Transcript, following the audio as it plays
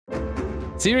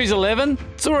Series 11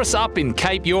 saw us up in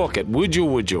Cape York at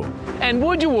Wudjul. And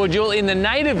Wudjul in the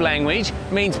native language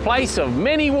means place of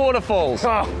many waterfalls.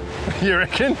 Oh, you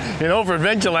reckon? In all for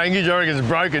adventure language, I reckon it's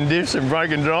broken diffs and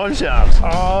broken drive shafts.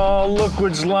 Oh, look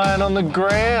what's laying on the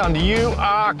ground. You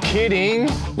are kidding.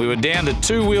 We were down to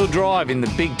two-wheel drive in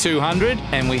the big 200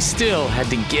 and we still had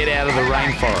to get out of the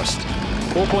rainforest.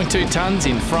 4.2 tonnes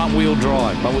in front-wheel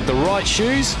drive, but with the right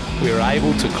shoes, we were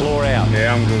able to claw out.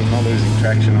 Yeah, I'm good. I'm not losing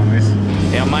traction on this.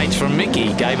 Our mates from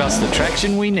Mickey gave us the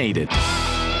traction we needed.